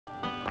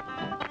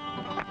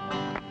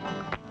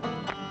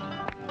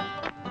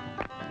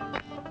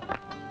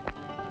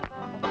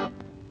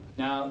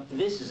Now,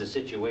 this is a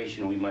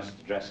situation we must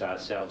address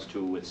ourselves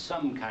to with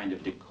some kind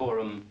of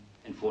decorum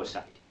and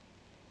foresight.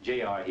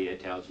 JR here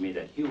tells me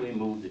that Huey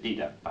moved the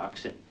deduct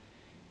box and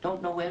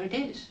don't know where it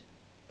is.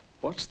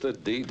 What's the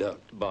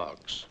deduct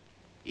box?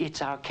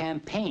 It's our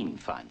campaign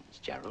funds,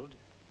 Gerald.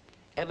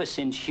 Ever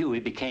since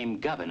Huey became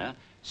governor,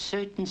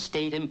 certain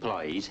state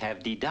employees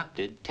have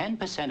deducted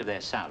 10% of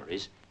their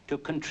salaries to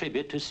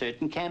contribute to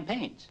certain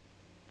campaigns.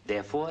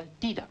 Therefore,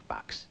 deduct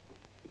box.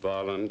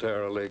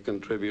 Voluntarily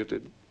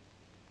contributed?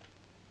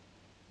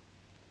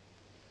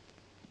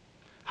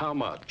 How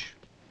much?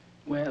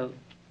 Well,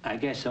 I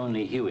guess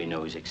only Huey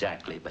knows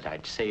exactly, but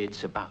I'd say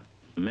it's about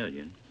 $1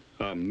 million.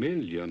 $1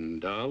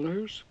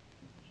 million?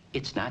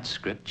 It's not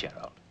script,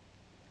 Gerald.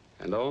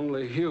 And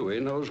only Huey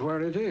knows where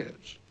it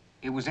is.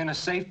 It was in a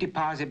safe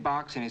deposit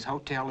box in his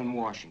hotel in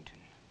Washington.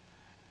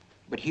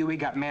 But Huey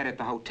got mad at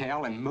the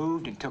hotel and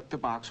moved and took the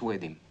box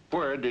with him.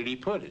 Where did he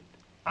put it?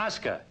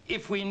 Oscar,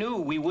 if we knew,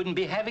 we wouldn't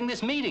be having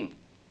this meeting.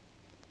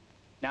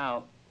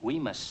 Now, we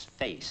must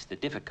face the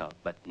difficult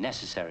but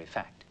necessary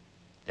fact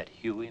that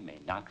Huey may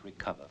not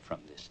recover from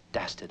this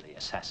dastardly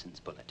assassin's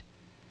bullet.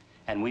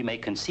 And we may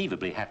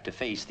conceivably have to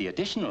face the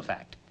additional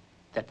fact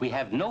that we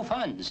have no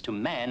funds to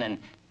man an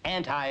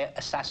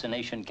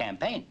anti-assassination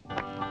campaign.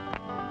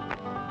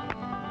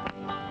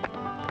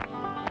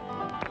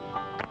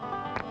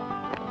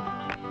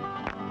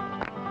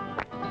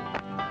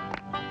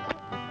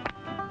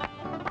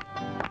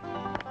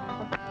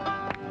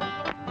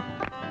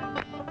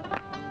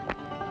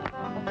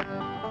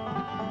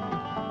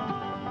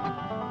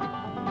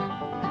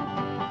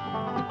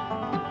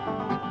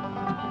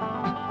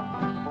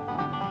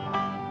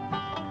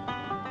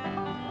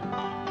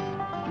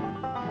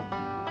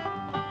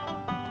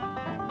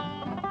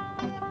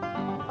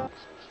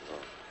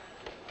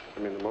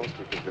 I mean, the most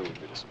we could do would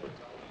be to split.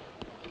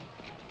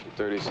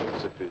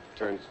 36 if he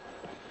turns...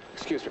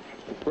 Excuse me.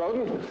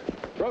 Roden?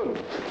 Roden!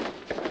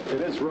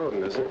 It is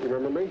Roden, isn't it? You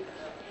remember me?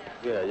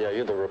 Yeah,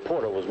 you're the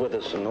reporter who was with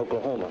us in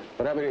Oklahoma.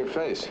 What happened to your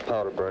face?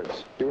 Powder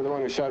burns. You were the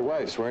one who shot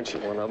Weiss, weren't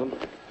you? One of them.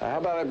 How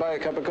about I buy you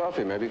a cup of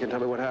coffee? Maybe you can tell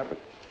me what happened.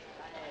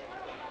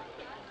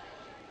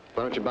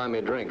 Why don't you buy me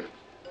a drink?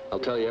 I'll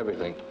tell you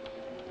everything.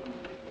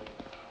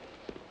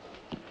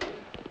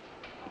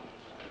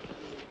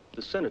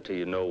 The senator,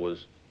 you know,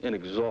 was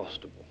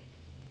inexhaustible.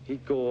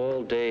 He'd go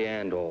all day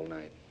and all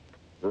night.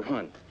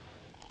 Run.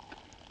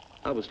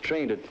 I was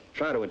trained to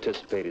try to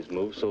anticipate his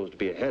moves so as to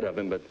be ahead of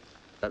him, but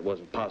that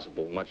wasn't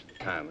possible much of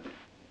the time.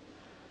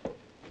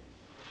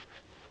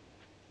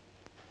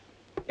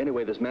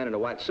 Anyway, this man in a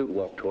white suit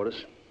walked toward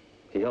us.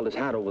 He held his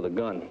hat over the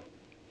gun.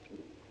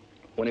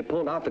 When he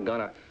pulled out the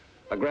gun,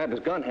 I grabbed his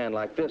gun hand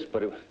like this,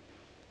 but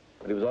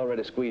he was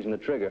already squeezing the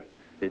trigger.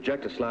 The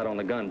ejector slide on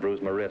the gun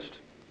bruised my wrist.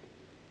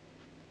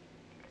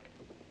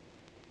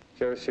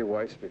 Did you ever see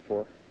Weiss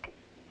before?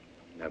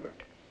 Never.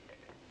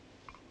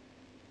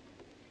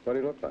 What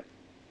did he look like?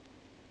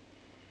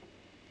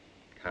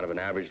 Kind of an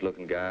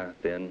average-looking guy,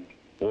 thin,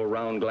 wore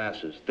round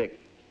glasses, thick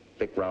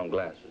round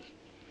glasses.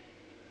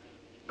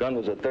 Gun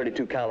was a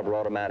 .32 caliber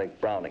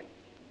automatic Browning.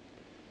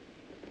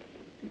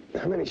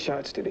 How many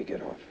shots did he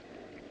get off?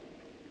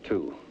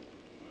 2.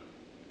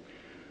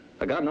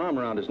 I got an arm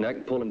around his neck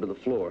and pulled him to the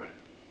floor.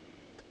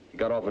 He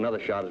got off another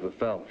shot as we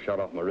fell, shot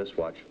off my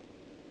wristwatch.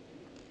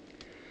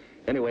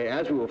 Anyway,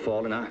 as we were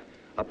falling, I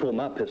pulled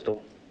my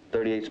pistol,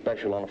 .38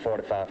 Special on a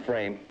 .45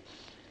 frame,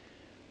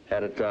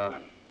 had it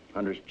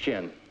under his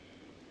chin.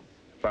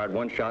 Fired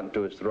one shot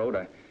into his throat.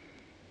 I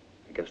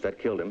guess that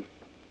killed him.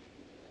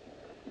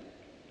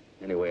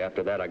 Anyway,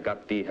 after that, I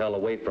got the hell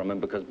away from him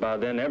because by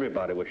then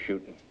everybody was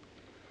shooting.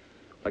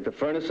 Like the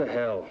furnace of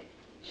hell.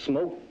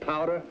 Smoke,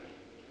 powder.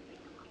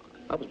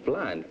 I was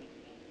blind.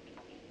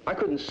 I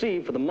couldn't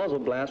see for the muzzle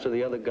blast of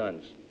the other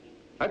guns.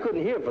 I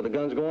couldn't hear for the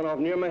guns going off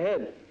near my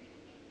head.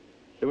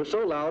 They were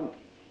so loud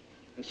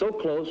and so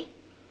close,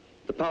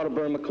 the powder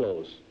burned my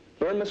clothes.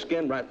 Burned my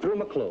skin right through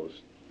my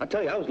clothes. I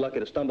tell you, I was lucky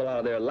to stumble out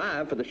of there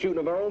alive for the shooting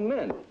of our own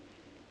men.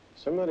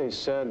 Somebody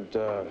said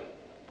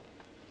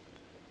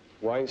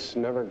Weiss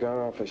never got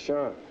off a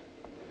shot.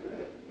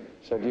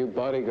 Said you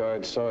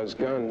bodyguards saw his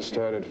gun,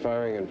 started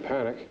firing in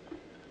panic.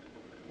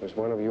 It was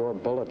one of your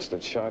bullets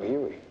that shot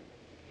Huey.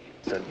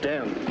 It's a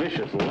damn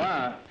vicious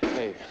lie.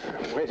 Hey,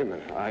 wait a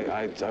minute.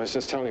 I was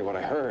just telling you what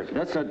I heard.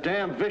 That's a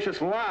damn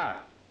vicious lie.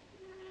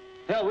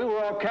 Hell, we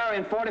were all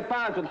carrying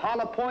 .45s with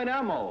hollow point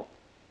ammo.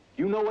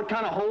 You know what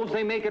kind of holes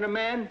they make in a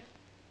man?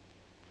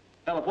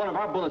 Hell, if one of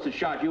our bullets had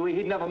shot Huey,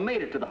 he'd never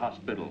made it to the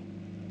hospital.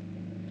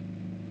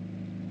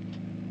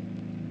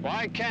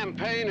 Why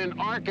campaign in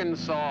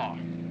Arkansas?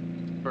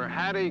 For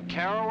Hattie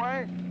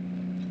Caraway?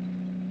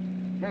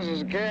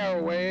 Mrs.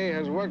 Caraway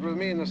has worked with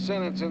me in the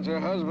Senate since her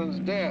husband's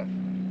death.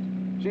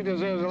 She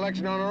deserves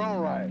election on her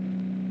own right.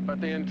 But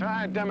the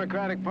entire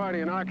Democratic Party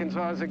in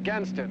Arkansas is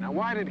against it. Now,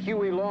 why did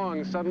Huey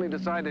Long suddenly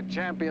decide to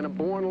champion a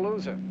born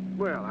loser?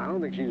 Well, I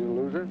don't think she's a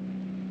loser.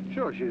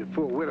 Sure, she's a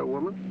poor widow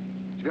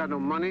woman. She's got no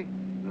money.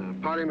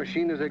 The party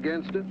machine is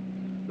against her.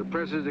 The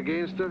press is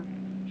against her.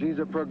 She's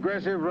a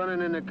progressive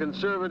running in a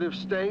conservative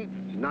state.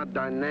 She's not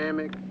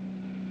dynamic.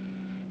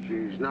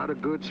 She's not a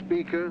good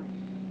speaker,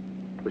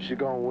 but she's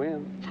gonna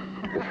win.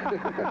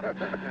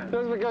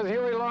 Just because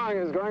Huey Long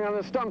is going on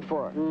the stump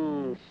for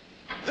it.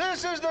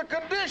 This is the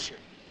condition.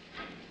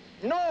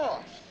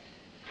 North,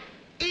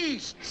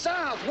 east,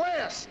 south,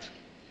 west.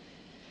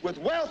 With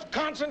wealth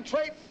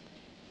concentrating,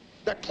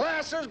 the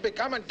classes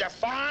becoming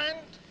defined.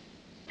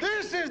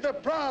 This is the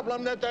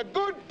problem that the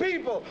good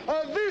people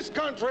of this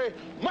country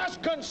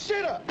must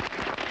consider.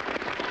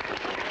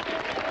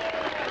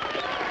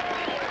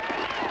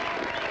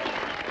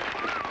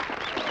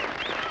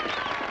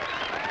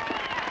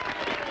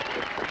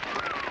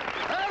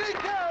 Hattie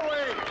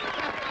Caraway,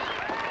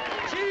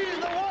 she's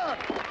the one.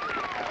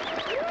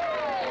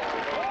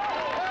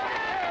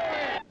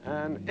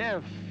 And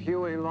if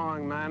Huey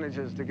Long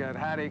manages to get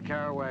Hattie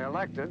Caraway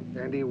elected,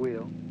 And he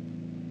will.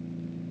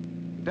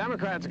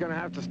 Democrats are going to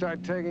have to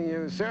start taking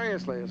you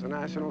seriously as a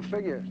national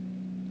figure,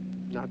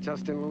 not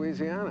just in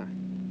Louisiana.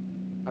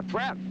 A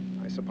threat,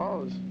 I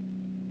suppose.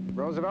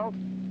 Roosevelt?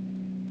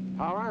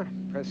 Power?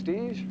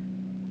 Prestige?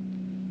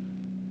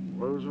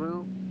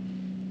 Roosevelt?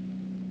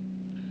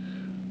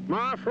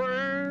 My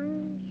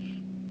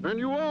friends, and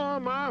you are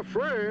my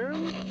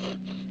friends.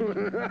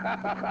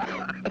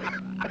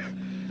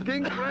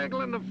 King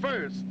Franklin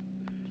I.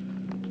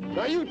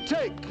 Now you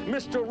take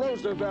Mr.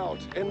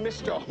 Roosevelt and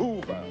Mr.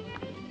 Hoover.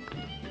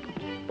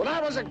 When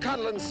I was a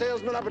codling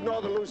salesman up in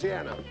northern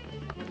Louisiana,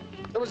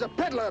 there was a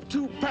peddler of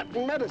two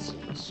patent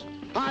medicines,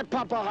 high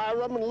Papa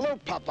Hiram and low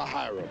Papa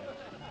Hiram.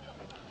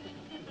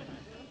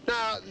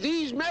 Now,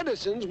 these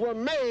medicines were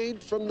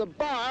made from the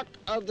bark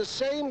of the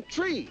same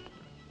tree.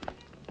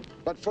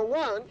 But for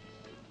one,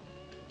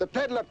 the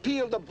peddler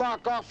peeled the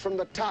bark off from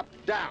the top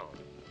down.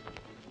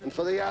 And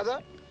for the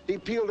other, he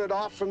peeled it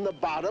off from the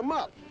bottom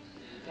up.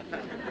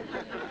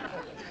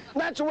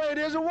 That's the way it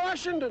is in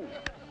Washington.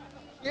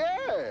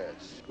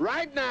 Yes.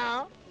 Right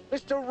now,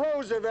 Mr.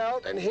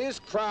 Roosevelt and his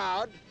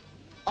crowd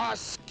are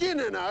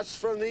skinning us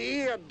from the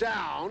ear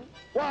down,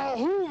 while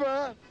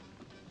Hoover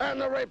and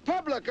the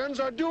Republicans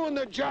are doing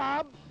the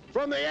job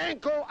from the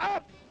ankle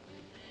up.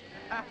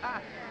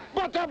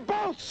 But they're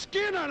both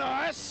skinning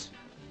us,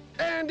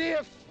 and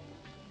if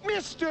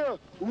Mr.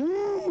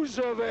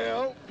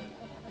 Roosevelt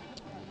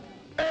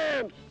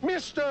and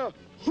Mr.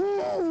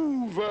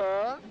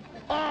 Hoover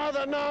are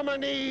the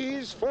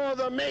nominees for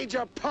the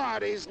major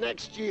parties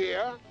next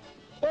year,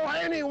 or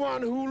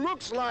anyone who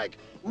looks like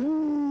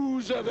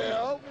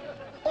Roosevelt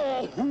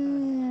or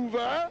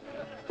Hoover,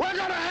 we're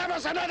gonna have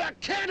us another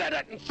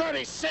candidate in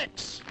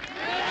 36.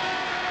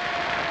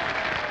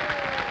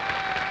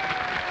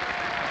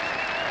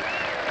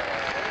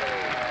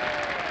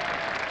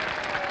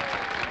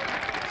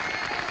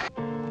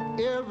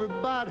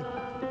 Everybody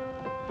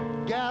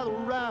gather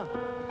around,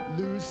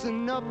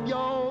 loosen up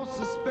your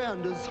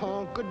suspenders,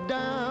 hunker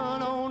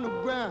down on the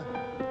ground.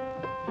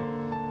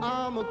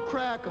 I'm a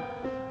cracker,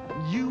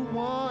 you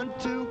want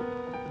to,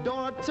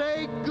 don't I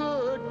take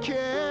good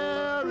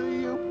care of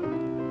you?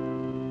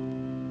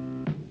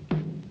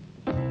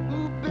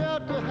 Who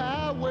built the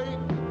highway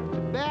to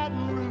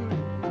Baton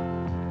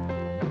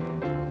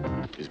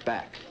Rouge? His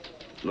back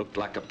looked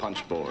like a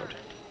punch board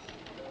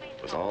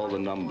with all the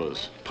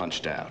numbers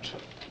punched out.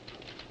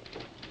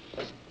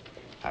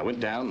 I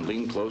went down,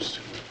 leaned close,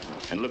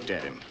 and looked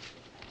at him.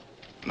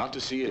 Not to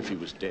see if he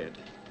was dead,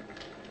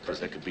 because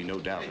there could be no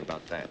doubt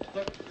about that.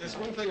 Look, there's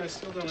one thing I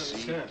still don't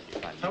understand.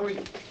 How How we...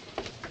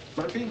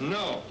 Murphy?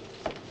 No.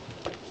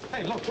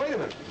 Hey, look, wait a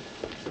minute.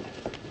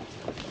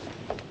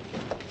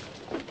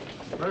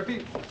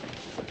 Murphy?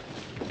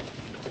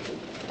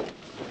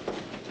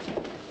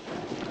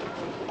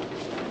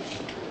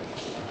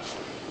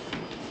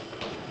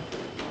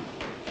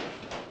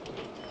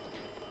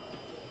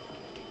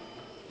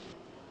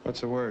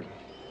 What's the word?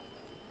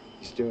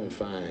 He's doing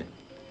fine.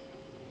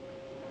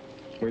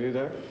 Were you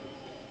there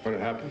when it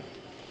happened?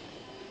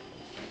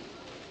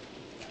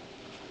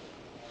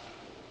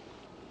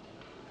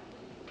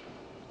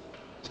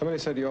 Somebody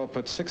said you all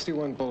put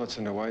 61 bullets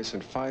into Weiss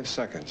in 5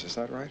 seconds. Is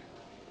that right?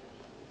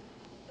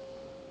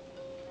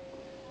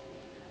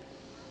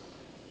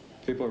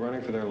 People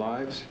running for their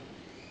lives?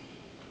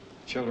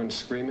 Children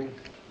screaming?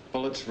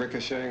 Bullets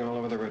ricocheting all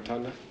over the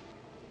rotunda?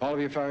 All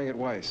of you firing at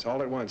Weiss,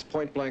 all at once,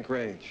 point-blank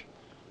range.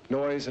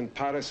 Noise and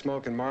powder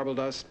smoke and marble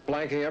dust,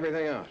 blanking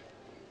everything out.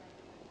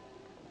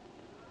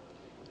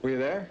 Were you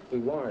there? We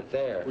weren't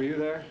there. Were you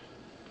there?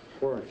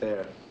 Weren't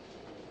there.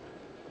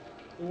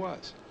 Who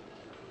was?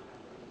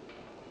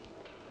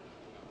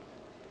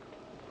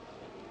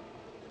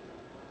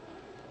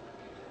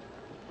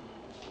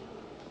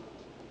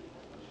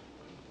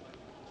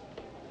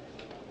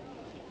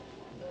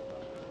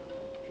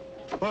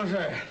 What's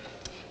that?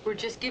 We're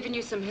just giving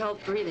you some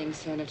help breathing,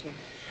 Senator.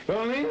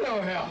 Don't need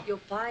no help. You'll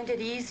find it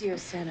easier,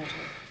 Senator.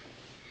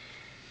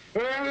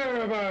 Where's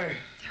everybody?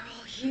 They're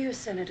all here,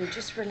 Senator.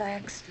 Just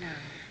relax now.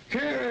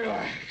 Can't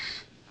relax.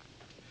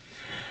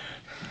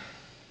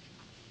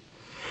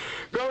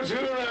 Go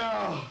to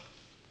now,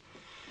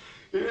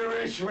 you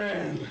rich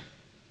men.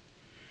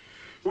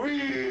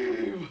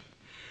 Weep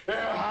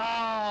and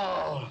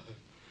howl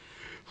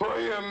for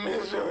your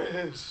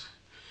miseries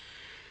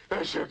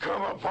it shall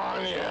come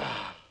upon you.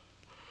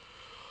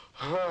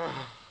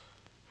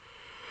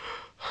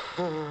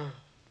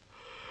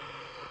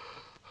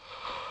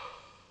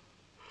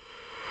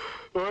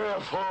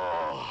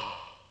 Wherefore,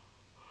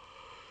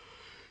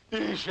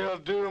 ye shall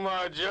do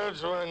my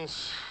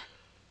judgments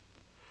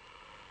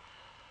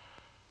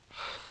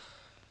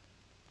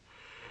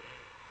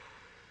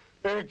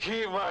and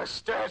keep my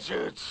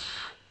statutes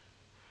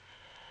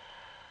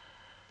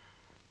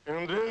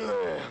and do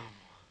them.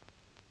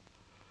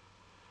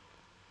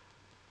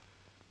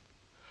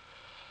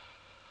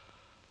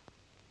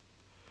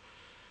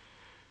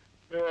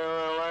 And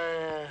the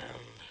land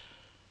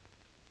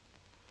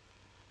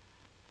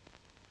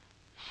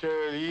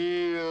shall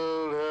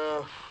yield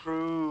her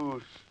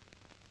fruit.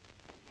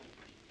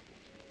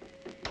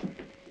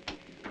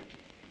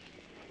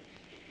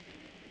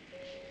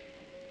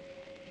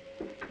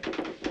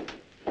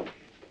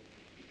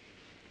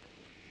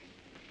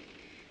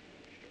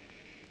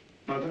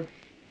 Mother?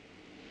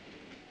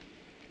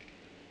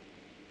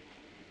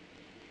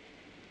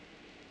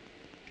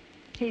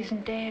 He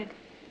isn't dead.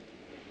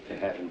 They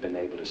haven't been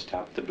able to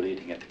stop the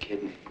bleeding at the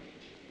kidney.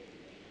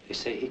 They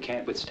say he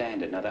can't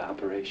withstand another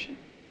operation.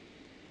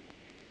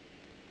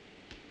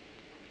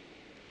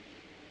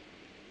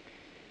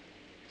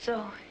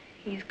 So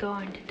he's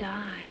going to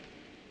die.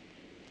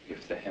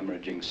 If the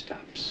hemorrhaging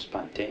stops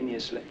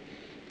spontaneously.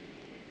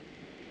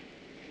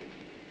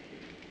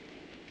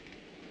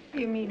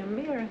 You mean a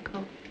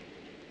miracle?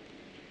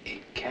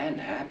 It can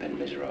happen,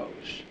 Miss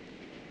Rose.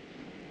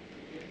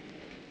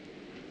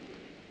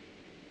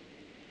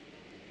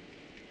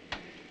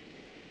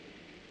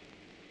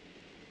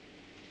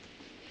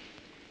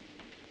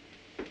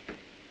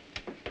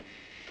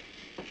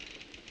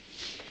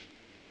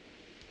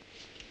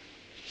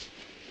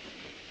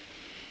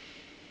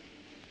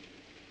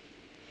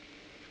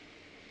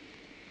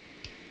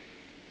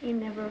 You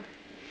never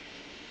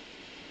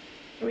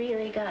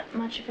really got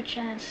much of a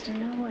chance to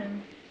know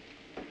him.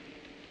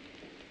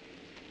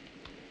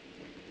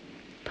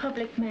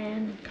 Public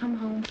man, come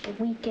home for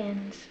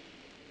weekends.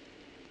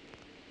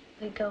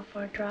 We'd go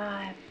for a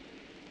drive.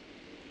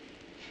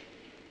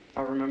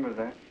 I remember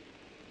that.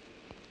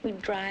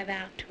 We'd drive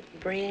out to a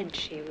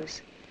bridge he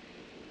was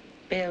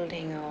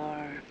building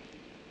or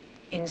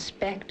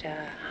inspect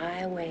a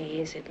highway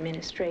his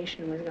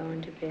administration was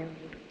going to build.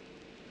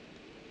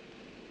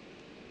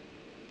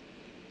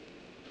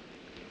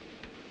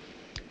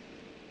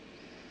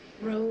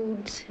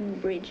 Roads and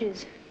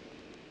bridges.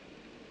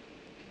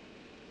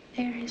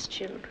 They're his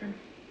children.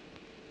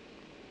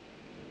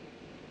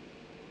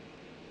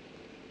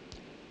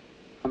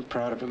 I'm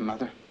proud of him,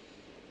 Mother.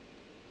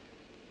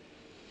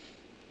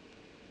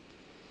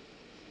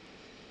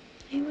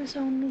 He was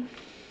only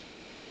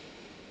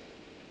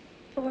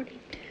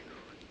 42.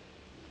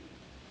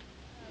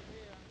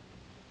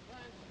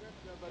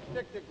 A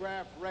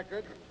dictograph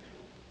record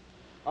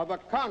of a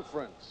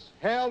conference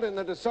held in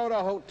the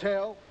DeSoto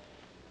Hotel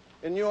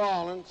in New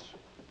Orleans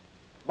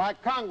by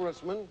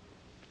congressmen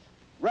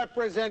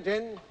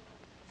representing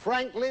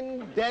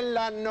Franklin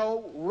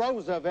Delano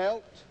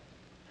Roosevelt,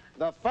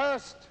 the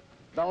first,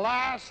 the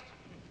last,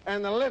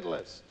 and the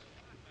littlest.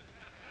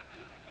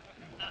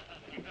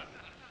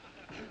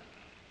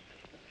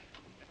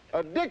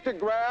 A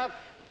dictograph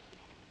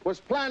was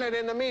planted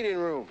in the meeting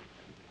room,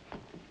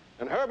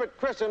 and Herbert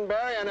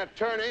Christenberry, an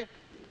attorney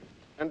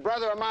and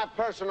brother of my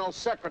personal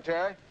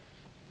secretary,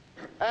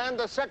 and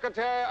the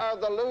secretary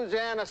of the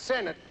Louisiana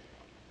Senate,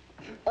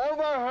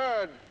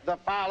 overheard the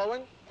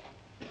following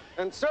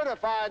and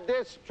certified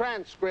this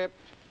transcript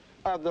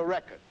of the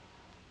record.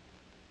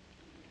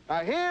 Now,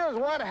 here's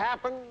what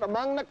happened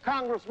among the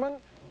congressmen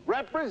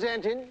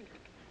representing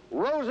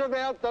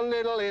Roosevelt the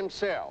Little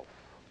himself.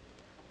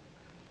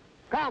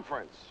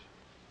 Conference,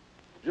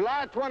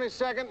 July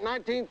 22nd,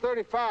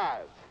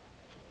 1935,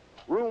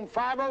 room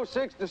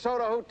 506,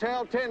 DeSoto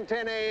Hotel,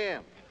 10:10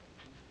 a.m.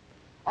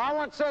 I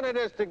want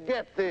senators to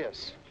get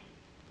this.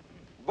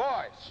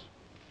 Boys,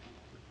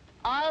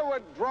 I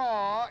would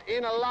draw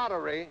in a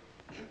lottery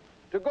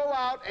to go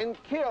out and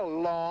kill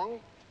Long.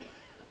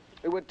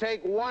 It would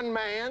take one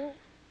man,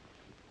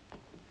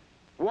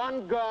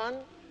 one gun,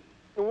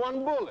 and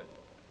one bullet.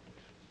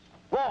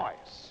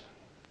 Boys,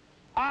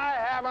 I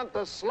haven't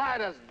the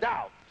slightest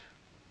doubt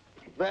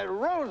that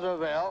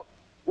Roosevelt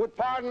would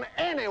pardon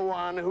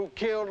anyone who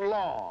killed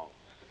Long.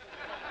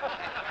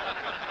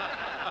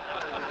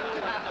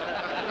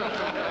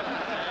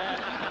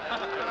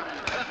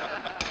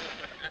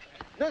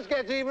 This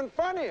gets even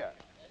funnier.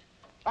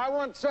 I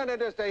want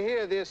senators to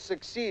hear this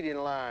succeeding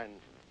line.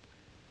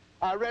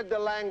 I read the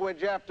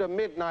language after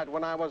midnight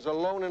when I was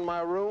alone in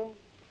my room,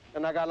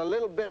 and I got a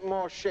little bit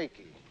more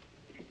shaky.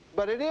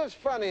 But it is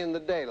funny in the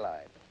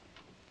daylight.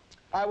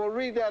 I will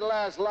read that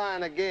last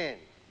line again.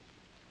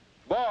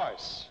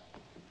 Boys,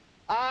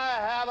 I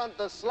haven't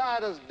the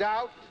slightest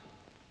doubt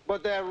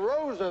but that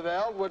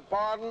Roosevelt would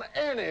pardon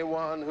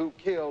anyone who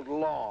killed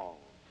Long.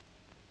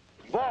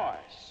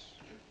 Boys,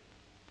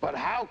 but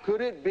how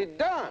could it be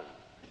done?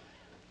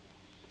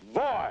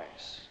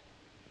 Boys,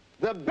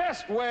 the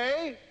best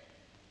way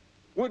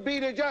would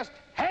be to just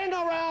hang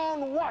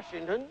around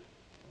Washington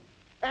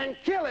and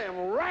kill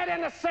him right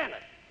in the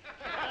Senate.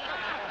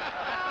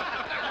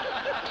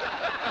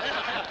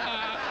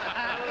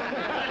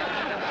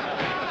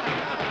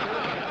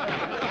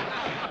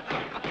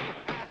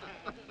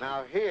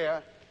 Now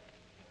here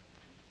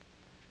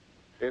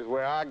is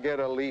where I get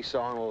a lease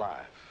on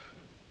life.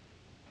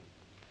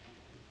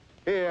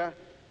 Here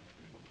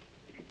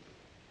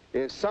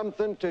is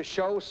something to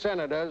show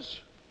senators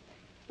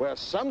where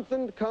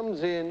something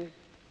comes in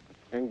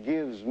and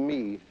gives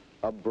me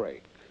a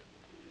break.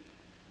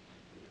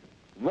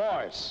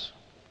 Voice.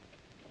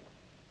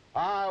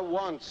 I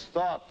once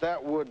thought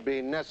that would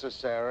be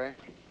necessary,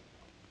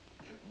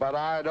 but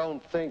I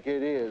don't think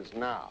it is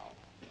now.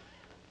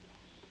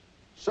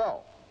 So,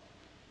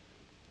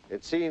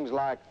 it seems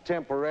like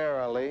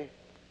temporarily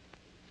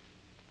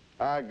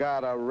I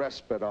got a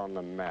respite on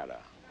the matter.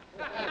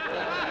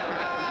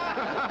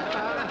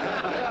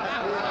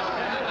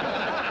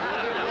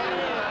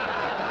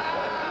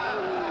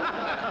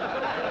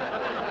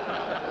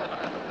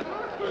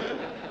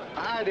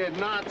 I did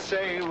not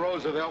say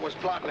Roosevelt was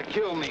plotting to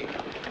kill me.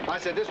 I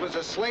said this was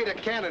a slate of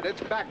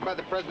candidates backed by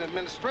the present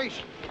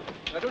administration.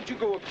 Now, don't you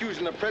go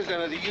accusing the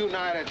President of the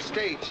United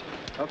States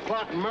of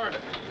plotting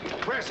murder. The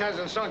press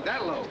hasn't sunk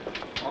that low.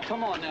 Oh,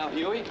 come on now,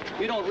 Huey.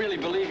 You don't really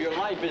believe your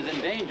life is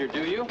in danger,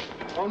 do you?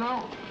 Oh,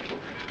 no?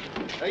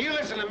 Now, you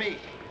listen to me.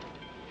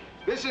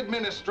 This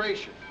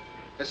administration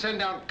has sent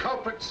down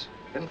culprits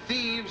and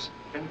thieves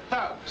and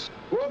thugs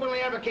who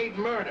openly advocate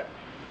murder.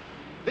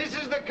 This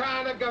is the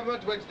kind of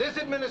government to which this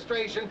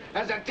administration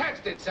has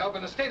attached itself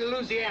in the state of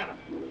Louisiana.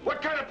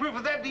 What kind of proof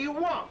of that do you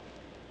want?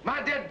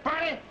 My dead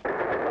body?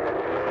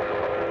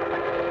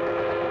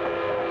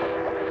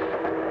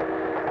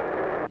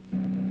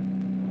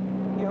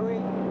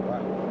 Huey,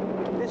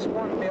 this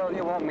one bill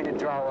you want me to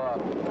draw up,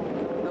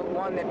 the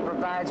one that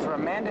provides for a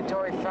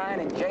mandatory fine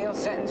and jail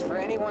sentence for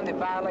anyone that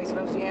violates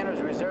Louisiana's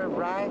reserved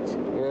rights?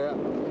 Yeah.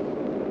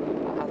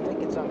 I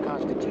think it's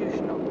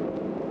unconstitutional.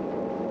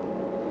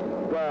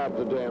 Grab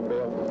the damn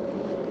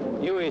bill.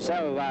 Huey,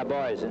 some of our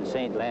boys in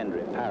St.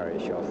 Landry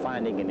Parish are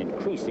finding it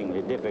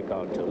increasingly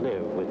difficult to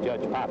live with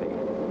Judge Poppy.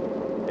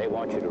 They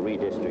want you to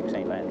redistrict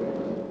St. Landry.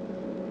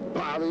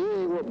 Bother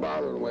you, we're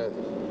bothering with.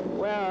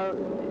 Well,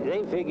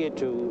 they figured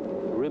to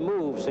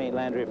remove St.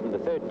 Landry from the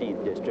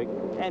 13th district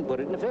and put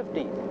it in the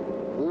 15th.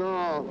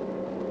 No.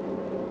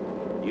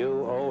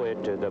 You owe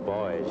it to the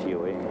boys,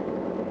 Huey.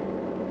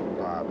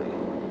 Bobby,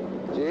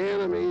 it's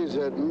your enemies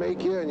that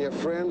make you and your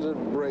friends that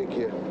break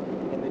you.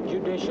 In the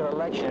judicial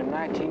election in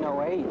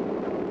 1908,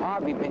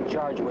 Harvey been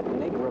charged with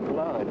Negro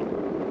blood.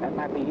 That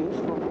might be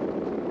useful.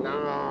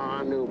 No,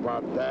 I knew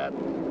about that.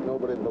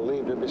 Nobody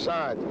believed it.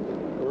 Besides,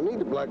 we don't need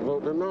the black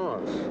vote in the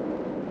North.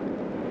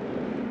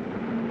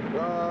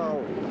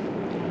 No,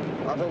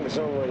 I think there's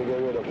some way to get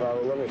rid of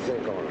Power. Let me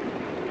think on it.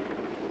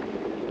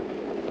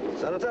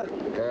 Senator?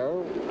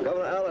 Yeah?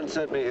 Governor Allen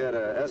sent me here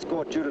to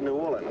escort you to New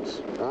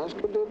Orleans.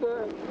 Oscar did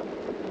that?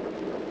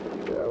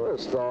 Yeah,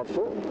 that's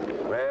thoughtful.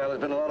 Well, there's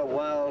been a lot of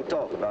wild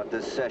talk about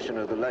this session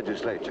of the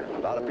legislature. A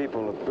lot of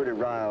people are pretty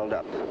riled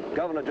up. The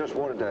governor just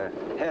wanted to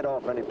head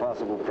off any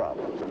possible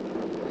problems.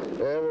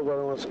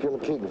 Everybody wants to kill a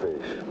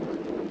kingfish.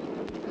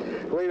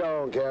 Lead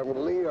on,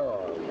 Captain, lead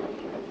on.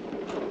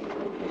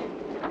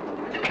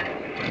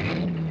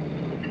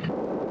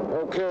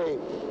 Okay,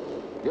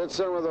 get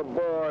some of the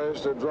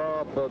boys to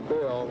draw up a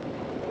bill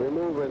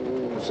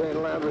removing St.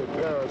 Landry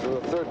Parish from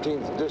the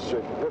 13th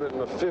district, put it in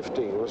the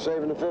 15th. We're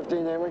saving the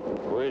 15th, ain't we?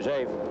 We're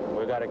safe.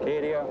 We got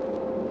Acadia,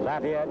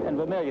 Lafayette, and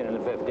Vermilion in the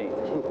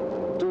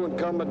 15th. Two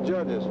incumbent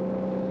judges.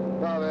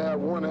 Now they have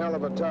one hell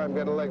of a time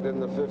getting elected in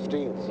the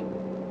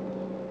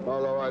 15th.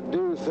 Although I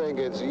do think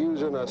it's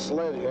using a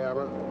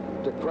sledgehammer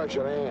to crush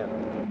an ant.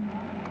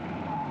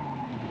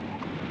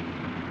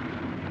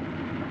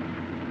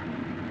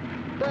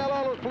 What the hell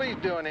all those police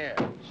doing here?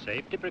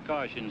 Safety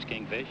precautions,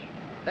 Kingfish.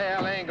 The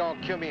hell, they ain't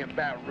gonna kill me in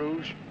Baton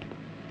Rouge.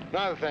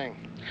 Another thing,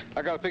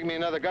 I gotta pick me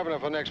another governor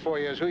for the next 4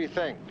 years. Who you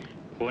think?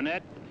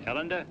 Fournette,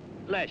 Ellender,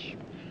 Lesh.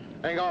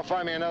 Ain't gonna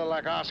find me another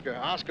like Oscar.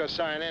 Oscar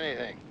signed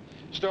anything.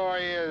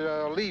 Story is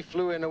a leaf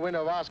flew in the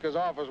window of Oscar's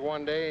office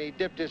one day. He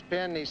dipped his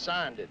pen and he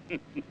signed it.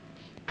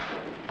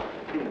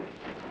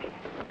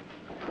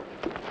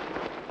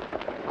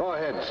 Go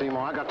ahead,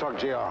 Seymour. I gotta talk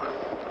to JR.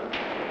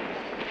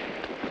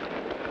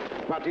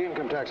 About the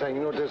income tax thing,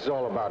 you know what this is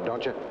all about,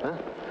 don't you? Huh?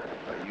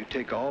 You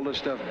take all this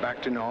stuff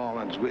back to New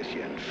Orleans with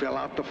you and fill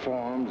out the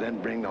forms, then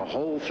bring the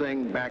whole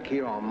thing back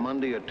here on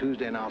Monday or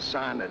Tuesday, and I'll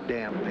sign the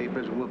damn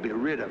papers and we'll be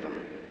rid of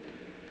them.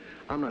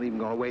 I'm not even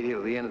going to wait here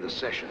till the end of the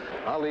session.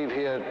 I'll leave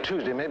here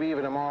Tuesday, maybe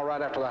even tomorrow,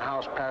 right after the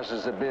House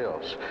passes the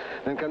bills.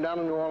 Then come down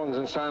to New Orleans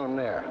and sign them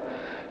there.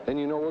 Then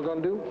you know what we're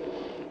going to do?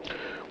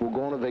 We'll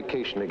go on a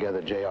vacation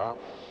together, JR.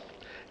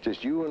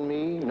 Just you and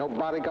me, no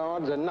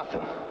bodyguards or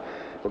nothing.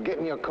 We'll get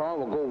in your car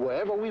and we'll go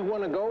wherever we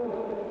want to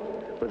go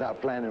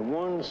without planning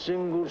one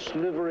single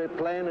slivery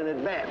plan in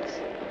advance.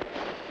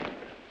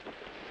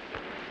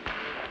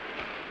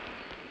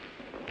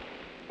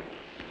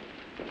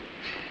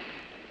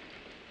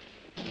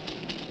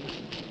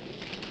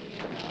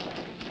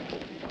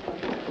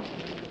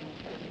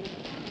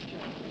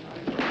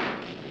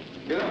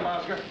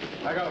 Oscar.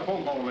 I got a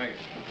phone call to make.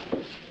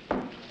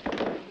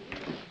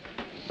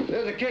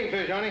 There's a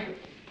Kingfish, honey.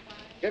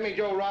 Get me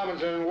Joe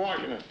Robinson in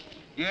Washington.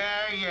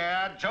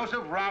 Yeah.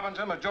 Joseph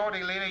Robinson,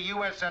 Majority Leader,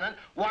 U.S. Senate,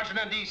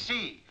 Washington,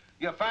 D.C.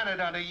 You'll find it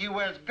under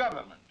U.S.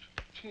 government.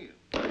 Gee.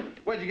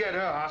 Where'd you get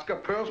her, Oscar?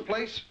 Pearl's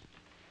place?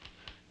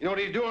 You know what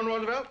he's doing,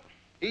 Roosevelt?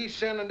 He's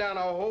sending down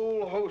a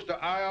whole host of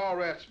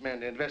IRS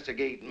men to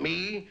investigate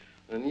me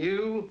and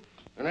you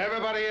and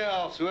everybody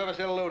else who ever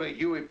said hello to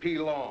Huey P.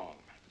 Long.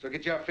 So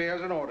get your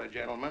affairs in order,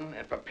 gentlemen,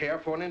 and prepare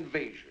for an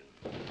invasion.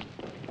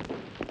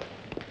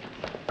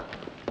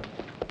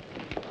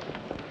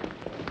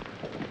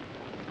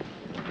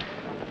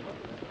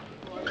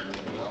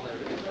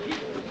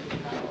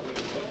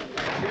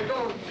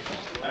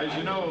 As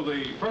you know,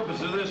 the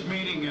purpose of this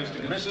meeting is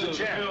to consider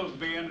the bills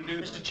being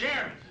introduced. Mr.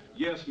 Chairman.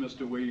 Yes,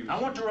 Mr. Williams. I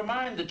want to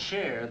remind the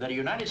chair that a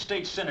United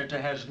States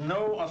senator has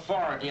no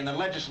authority in the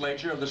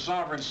legislature of the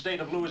sovereign state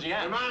of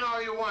Louisiana. Remind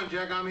all you want,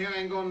 Jack. I'm here,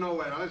 ain't going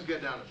nowhere. Now, let's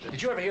get down to business.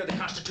 Did you ever hear the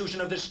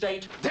Constitution of this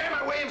state?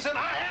 Damn it, Williamson,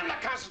 I am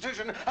the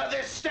Constitution of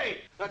this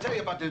state. I'll tell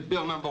you about this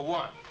bill number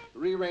 1.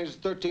 Rearrange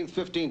the 13th,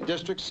 15th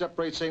districts,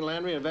 separate St.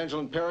 Landry and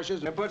Evangeline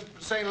parishes, and put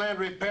St.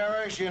 Landry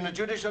Parish in the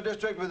judicial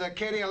district with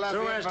Acadia and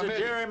Lafayette. So as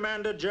to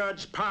gerrymander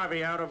Judge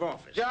Parvey out of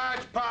office. Judge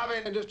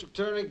Parvey and District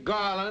Attorney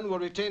Garland will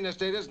retain their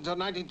status until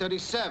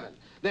 1937.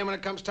 Then when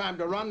it comes time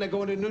to run, they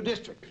go into a new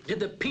district. Did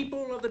the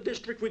people of the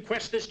district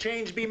request this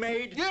change be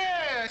made?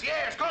 Yes.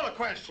 Call the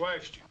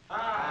question.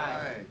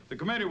 Aye. The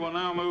committee will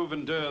now move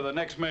into the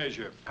next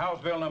measure.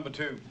 House Bill number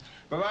 2.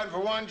 Provide for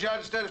 1 judge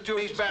instead of 2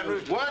 East Baton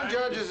Rouge. 1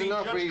 judge is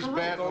enough for East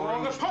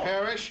Baton Rouge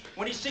Parish.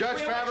 Judge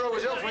Favreau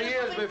was ill for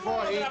years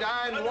before he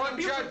died, and 1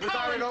 judge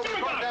presided over the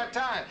court at that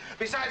time.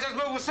 Besides, this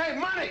move will save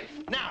money.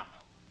 Now,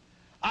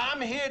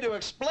 I'm here to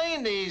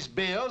explain these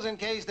bills in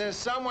case there's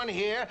someone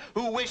here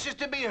who wishes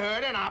to be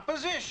heard in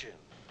opposition.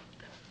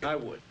 I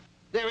would.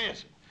 There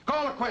is.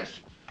 Call the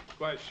question.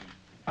 Question.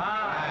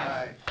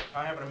 Aye.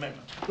 I have an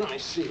amendment. Let me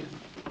see it.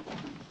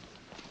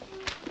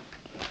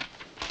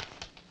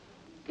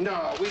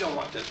 No, we don't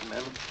want this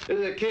amendment. This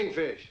is a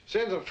Kingfish.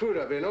 Send some food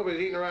up here. Nobody's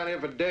eating around here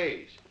for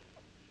days.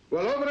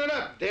 Well, open it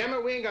up, damn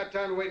it. We ain't got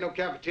time to wait in no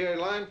cafeteria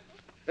line.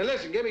 And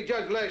listen, give me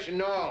Judge Lesh in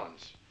New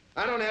Orleans.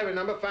 I don't have his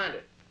number. Find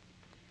it.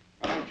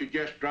 Why don't you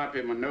just drop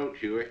him a note,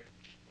 Huey?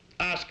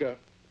 Oscar,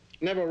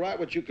 never write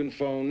what you can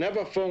phone.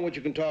 Never phone what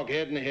you can talk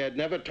head and head.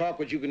 Never talk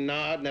what you can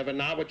nod. Never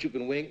nod what you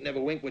can wink. Never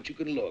wink what you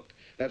can look.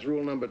 That's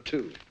rule number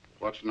 2.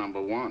 What's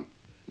number 1?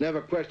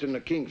 Never question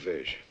the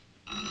Kingfish.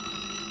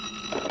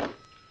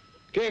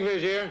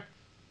 Kingfish here?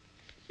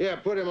 Yeah,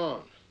 put him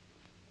on.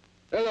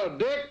 Hello,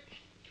 Dick.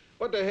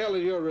 What the hell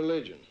is your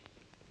religion?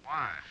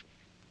 Why?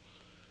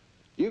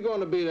 You're going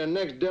to be the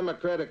next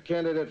Democratic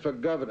candidate for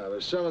governor.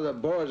 But some of the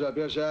boys up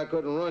here say I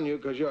couldn't run you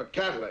because you're a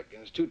Catholic,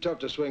 and it's too tough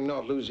to swing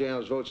North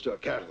Louisiana's votes to a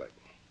Catholic.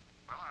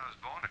 Well, I was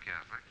born a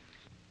Catholic.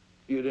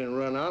 You didn't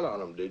run out on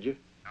them, did you?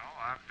 No,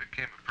 I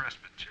became a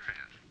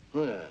Presbyterian.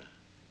 Yeah.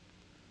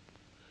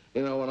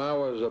 You know, when I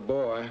was a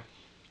boy,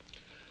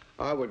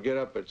 I would get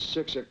up at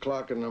 6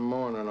 o'clock in the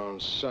morning on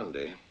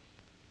Sunday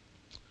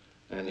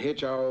and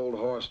hitch our old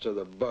horse to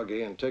the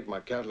buggy and take my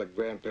Catholic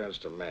grandparents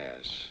to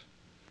Mass.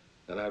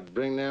 Then I'd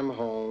bring them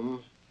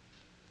home,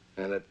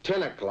 and at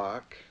 10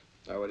 o'clock,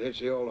 I would hitch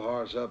the old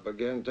horse up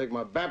again and take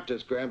my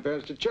Baptist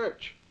grandparents to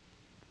church.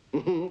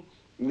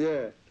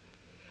 Yeah.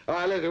 All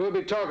right, listen, we'll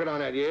be talking on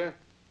that, yeah?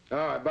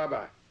 All right,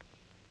 bye-bye.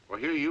 Well,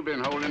 Huey, you've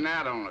been holding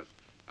out on us.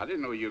 I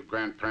didn't know your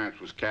grandparents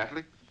was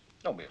Catholic.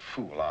 Don't be a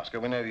fool, Oscar.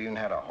 We never even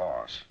had a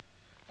horse.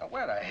 Now,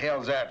 where the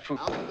hell's that fool?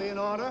 House will be in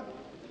order.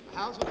 The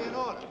House will be in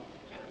order.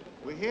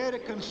 We're here to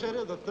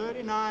consider the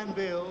 39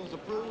 bills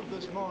approved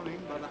this morning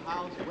by the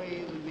House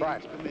Ways and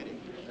Means Committee.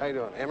 How you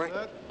doing, Emery?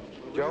 Clerk,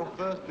 Joe?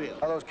 the first bill.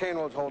 How are those cane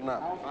roads holding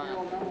up?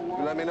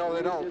 You let me know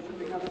if they don't.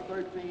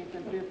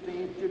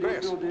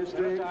 Chris,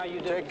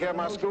 take care of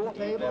my school?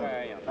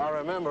 I'll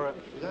remember it.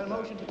 Is that a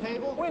motion to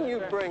table? When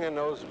you bringing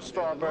those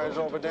strawberries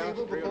over, Dennis?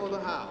 Table before the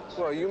House.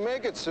 Well, you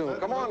make it soon.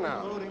 Come on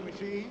now. Voting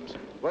machines.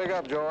 Wake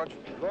up, George.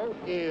 Vote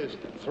is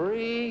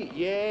 3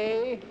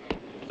 yea,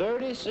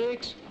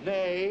 36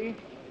 nay.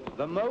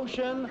 The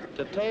motion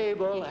to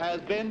table has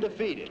been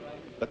defeated.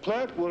 The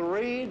clerk will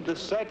read the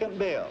second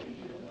bill.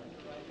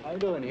 How you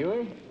doing,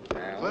 Huey?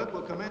 Clerk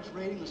will commence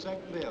reading the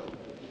second bill.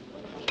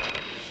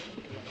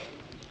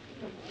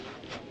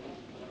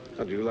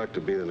 How'd you like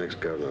to be the next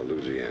governor of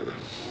Louisiana?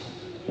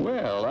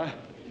 Well,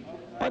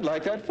 I'd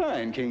like that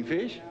fine,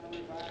 Kingfish.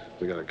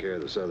 We got to carry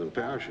the southern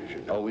parishes, you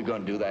know. Oh, we're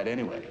going to do that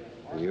anyway.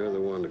 And you're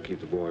the one to keep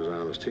the boys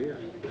honest here.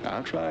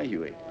 I'll try,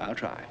 Huey. I'll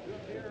try.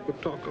 We'll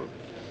talk on it.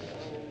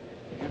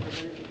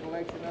 Information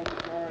collection of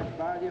the charge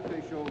by the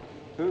official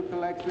who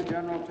collects the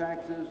general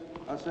taxes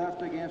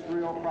assessed against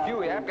real property.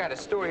 Huey, I've got a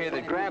story here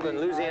that gravel in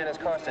Louisiana is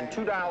costing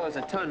 $2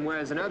 a ton,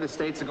 whereas in other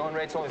states the going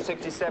rate's only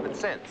 67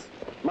 cents.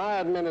 My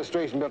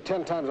administration built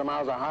 10 times the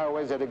miles of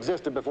highways that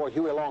existed before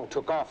Huey Long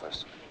took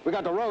office. We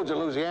got the roads in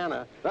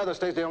Louisiana. In other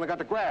states, they only got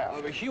the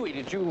gravel. But Huey,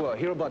 did you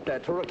hear about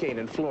that hurricane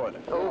in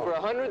Florida? Over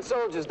 100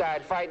 soldiers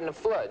died fighting the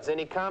floods.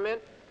 Any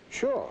comment?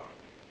 Sure.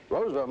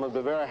 Roosevelt must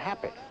be very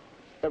happy.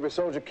 Every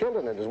soldier killed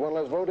in it is one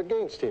less vote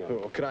against him.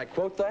 Oh, can I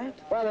quote that?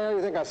 Why the hell do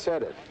you think I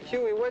said it?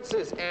 Huey, what's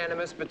this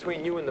animus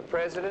between you and the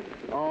president?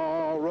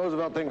 Oh,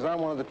 Roosevelt thinks I'm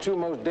one of the two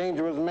most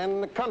dangerous men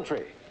in the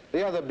country.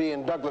 The other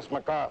being Douglas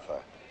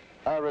MacArthur.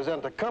 I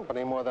resent the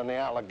company more than the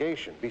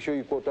allegation. Be sure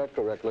you quote that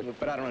correctly.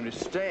 But I don't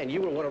understand.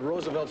 You were one of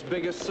Roosevelt's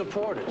biggest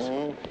supporters.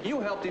 Mm-hmm.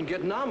 You helped him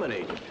get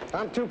nominated.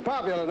 I'm too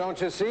popular,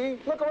 don't you see?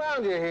 Look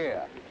around you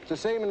here. It's the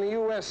same in the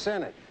U.S.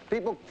 Senate.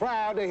 People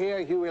proud to hear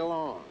Huey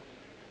Long.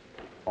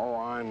 Oh,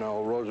 I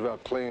know.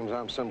 Roosevelt claims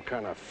I'm some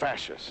kind of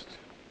fascist.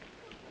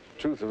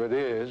 Truth of it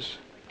is,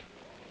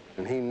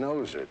 and he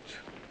knows it,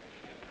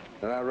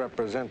 that I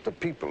represent the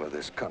people of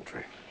this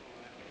country.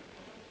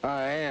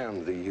 I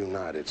am the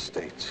United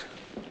States.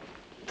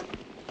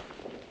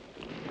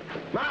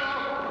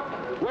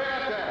 Milo, way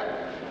up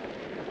there.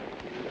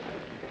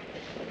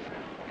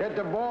 Get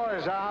the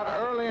boys out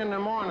early in the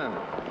morning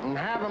and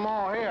have them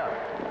all here.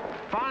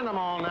 Find them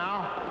all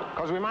now,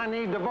 because we might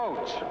need the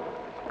votes.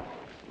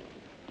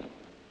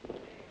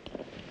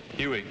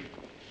 Huey.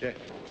 Yeah.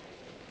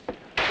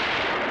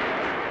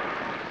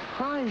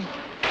 Hi.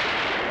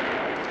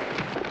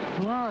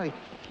 Hi.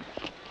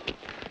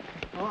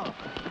 Oh.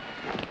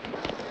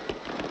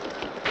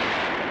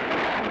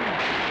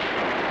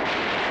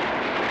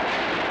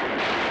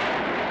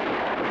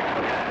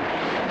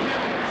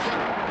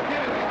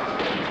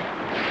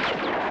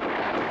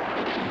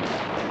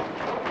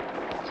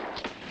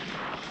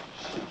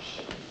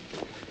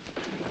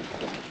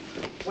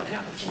 What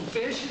happened,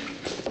 Kingfish?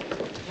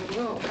 Oh,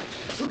 no.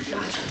 Who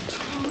shot you?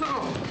 Oh, no.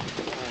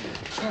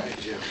 Hi,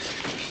 Jim.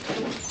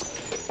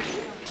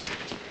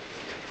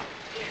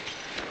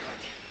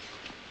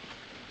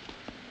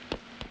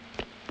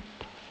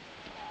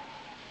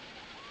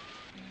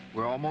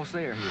 We're almost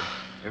there here.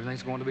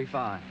 Everything's going to be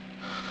fine.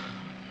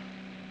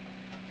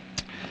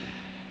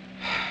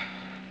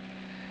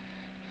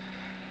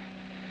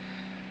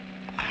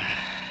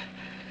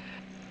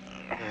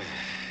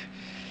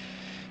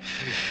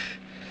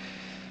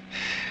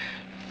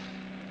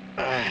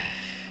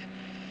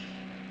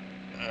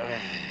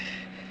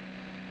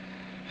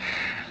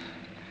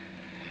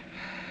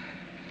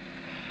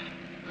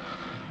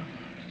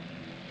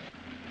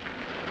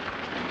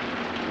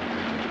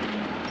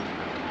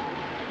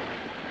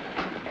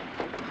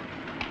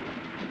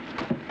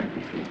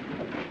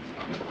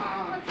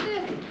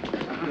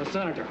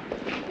 Senator.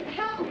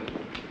 Help!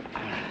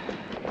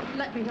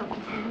 Let me help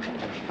you,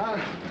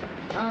 Senator.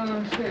 I don't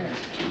understand.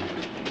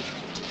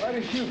 Why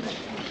did you shoot me?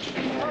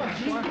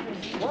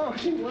 Why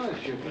she was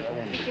shooting me?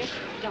 It gets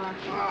dark.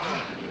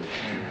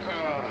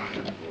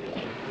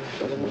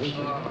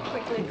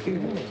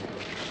 Quickly.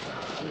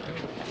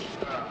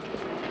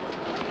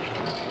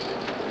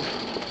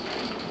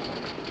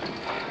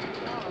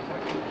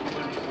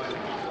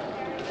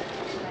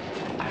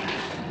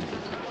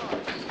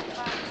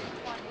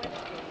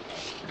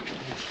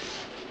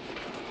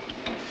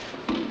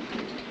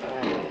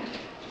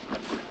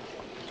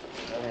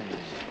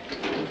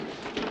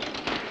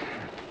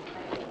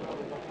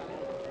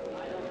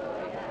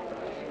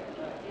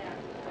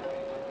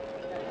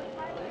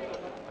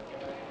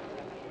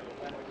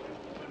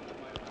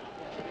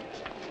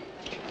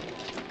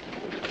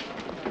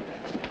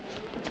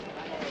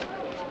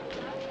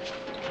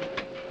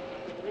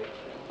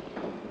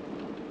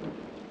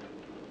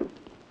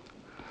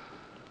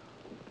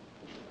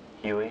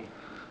 Huey,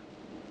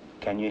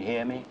 can you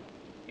hear me?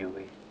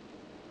 Huey,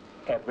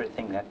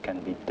 everything that can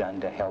be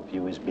done to help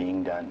you is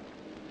being done.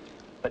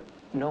 But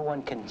no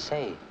one can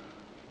say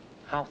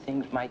how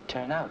things might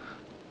turn out.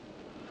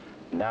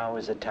 Now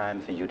is the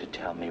time for you to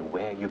tell me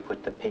where you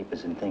put the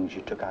papers and things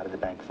you took out of the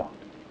bank vault.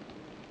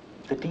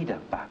 The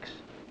deduct box.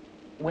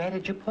 Where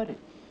did you put it?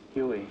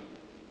 Huey,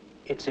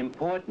 it's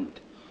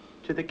important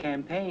to the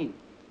campaign,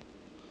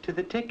 to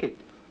the ticket.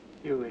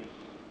 Huey,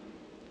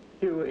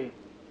 Huey.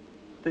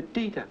 The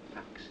deduct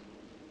box.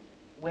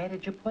 Where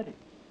did you put it?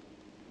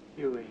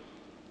 Huey.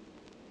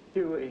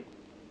 Huey.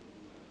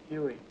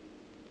 Huey.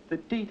 The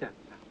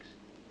deduct box.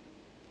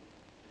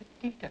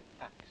 The deduct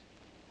box.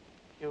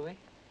 Huey.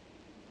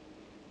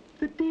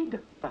 The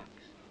deduct box.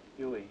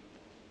 Huey.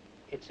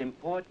 It's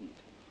important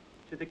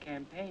to the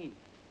campaign,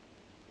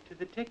 to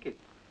the ticket.